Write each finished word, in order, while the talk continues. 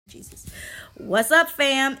Jesus. What's up,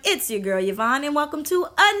 fam? It's your girl Yvonne, and welcome to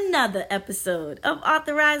another episode of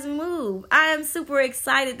Authorized Move. I am super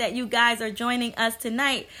excited that you guys are joining us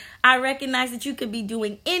tonight. I recognize that you could be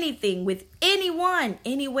doing anything with anyone,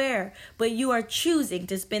 anywhere, but you are choosing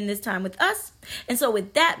to spend this time with us. And so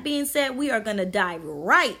with that being said, we are going to dive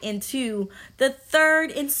right into the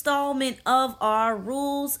third installment of our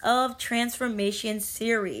Rules of Transformation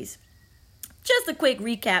series. Just a quick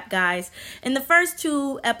recap, guys. In the first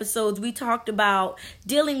two episodes, we talked about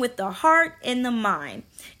dealing with the heart and the mind.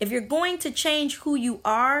 If you're going to change who you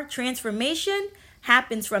are, transformation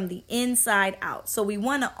happens from the inside out. So we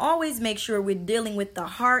want to always make sure we're dealing with the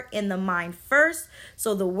heart and the mind first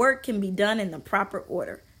so the work can be done in the proper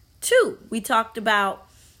order. 2, we talked about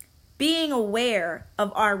being aware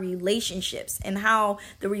of our relationships and how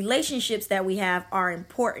the relationships that we have are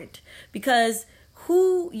important, because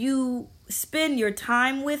who you spend your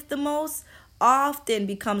time with the most often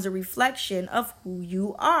becomes a reflection of who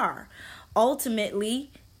you are.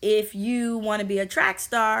 Ultimately, if you want to be a track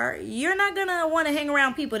star, you're not going to want to hang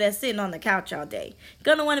around people that's sitting on the couch all day.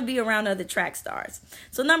 You're going to want to be around other track stars.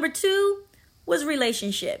 So number 2 was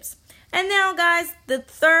relationships. And now, guys, the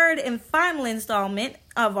third and final installment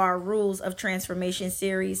of our Rules of Transformation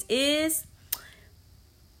series is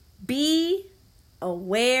be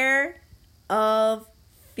aware of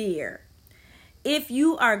fear. If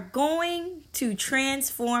you are going to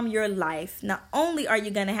transform your life, not only are you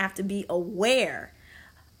going to have to be aware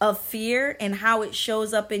of fear and how it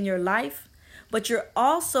shows up in your life, but you're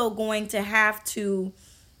also going to have to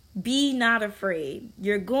be not afraid.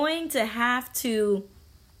 You're going to have to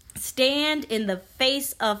stand in the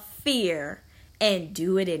face of fear and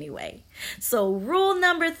do it anyway. So rule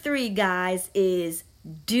number 3, guys, is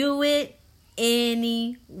do it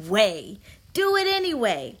anyway. Do it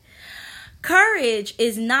anyway. Courage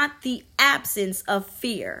is not the absence of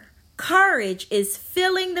fear. Courage is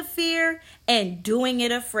feeling the fear and doing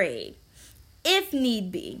it afraid, if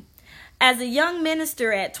need be. As a young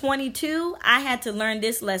minister at 22, I had to learn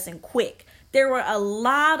this lesson quick. There were a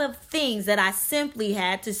lot of things that I simply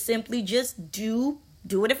had to just do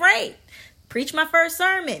it afraid. Preach my first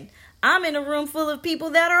sermon. I'm in a room full of people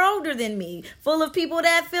that are older than me, full of people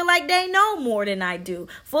that feel like they know more than I do,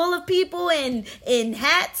 full of people in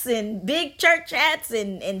hats and big church hats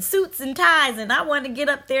and suits and ties. And I want to get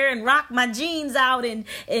up there and rock my jeans out and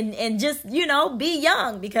just, be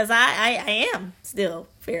young, because I am still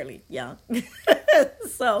fairly young.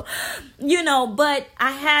 So, but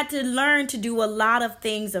I had to learn to do a lot of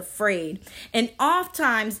things afraid. And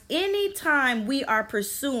oftentimes, anytime we are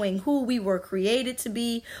pursuing who we were created to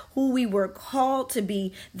be, who we were called to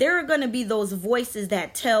be, there are going to be those voices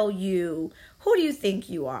that tell you, who do you think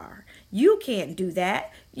you are? You can't do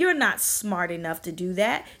that. You're not smart enough to do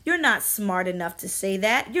that. You're not smart enough to say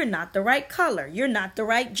that. You're not the right color. You're not the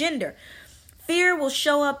right gender. Fear will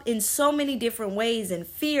show up in so many different ways, and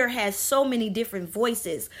fear has so many different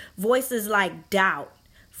voices. Voices like doubt,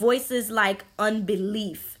 voices like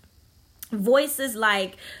unbelief, voices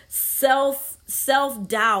like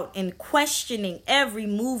self-doubt and questioning every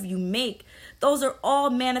move you make. Those are all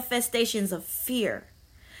manifestations of fear.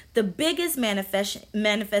 The biggest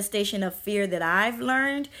manifestation of fear that I've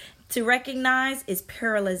learned to recognize is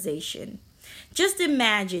paralyzation. Just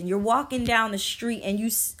imagine you're walking down the street and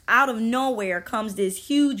out of nowhere comes this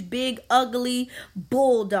huge, big, ugly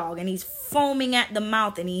bulldog, and he's foaming at the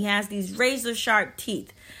mouth and he has these razor sharp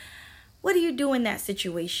teeth. What do you do in that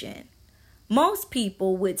situation? Most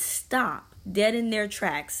people would stop dead in their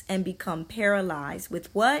tracks and become paralyzed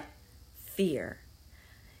with what? Fear.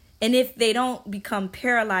 And if they don't become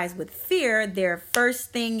paralyzed with fear, their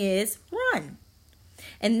first thing is run.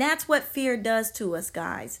 And that's what fear does to us,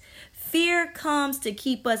 guys. Fear comes to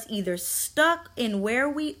keep us either stuck in where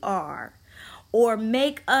we are or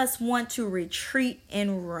make us want to retreat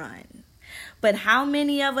and run. But how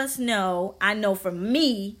many of us know, I know for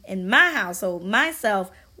me, in my household,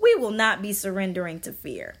 myself, we will not be surrendering to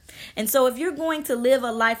fear. And so if you're going to live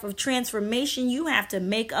a life of transformation, you have to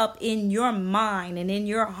make up in your mind and in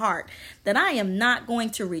your heart that I am not going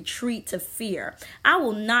to retreat to fear. I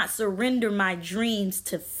will not surrender my dreams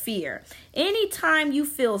to fear. Anytime you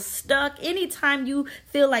feel stuck, anytime you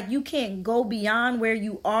feel like you can't go beyond where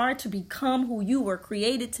you are to become who you were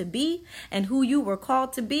created to be and who you were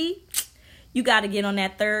called to be, you got to get on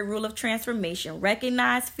that third rule of transformation.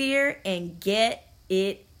 Recognize fear and get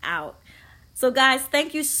it out. So guys,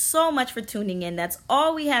 thank you so much for tuning in. That's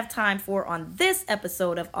all we have time for on this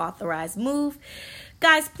episode of Authorized Move.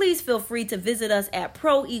 Guys, please feel free to visit us at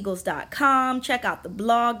proeagles.com. Check out the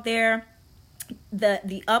blog there.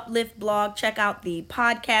 the Uplift blog. Check out the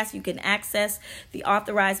podcast. You can access the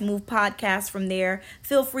Authorized Move podcast from there.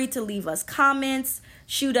 Feel free to leave us comments.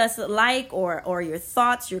 Shoot us a like or your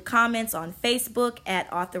thoughts, your comments on Facebook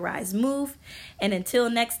at Authorized Move. And until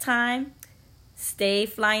next time, stay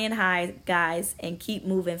flying high, guys, and keep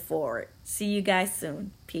moving forward. See you guys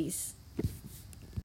soon. Peace.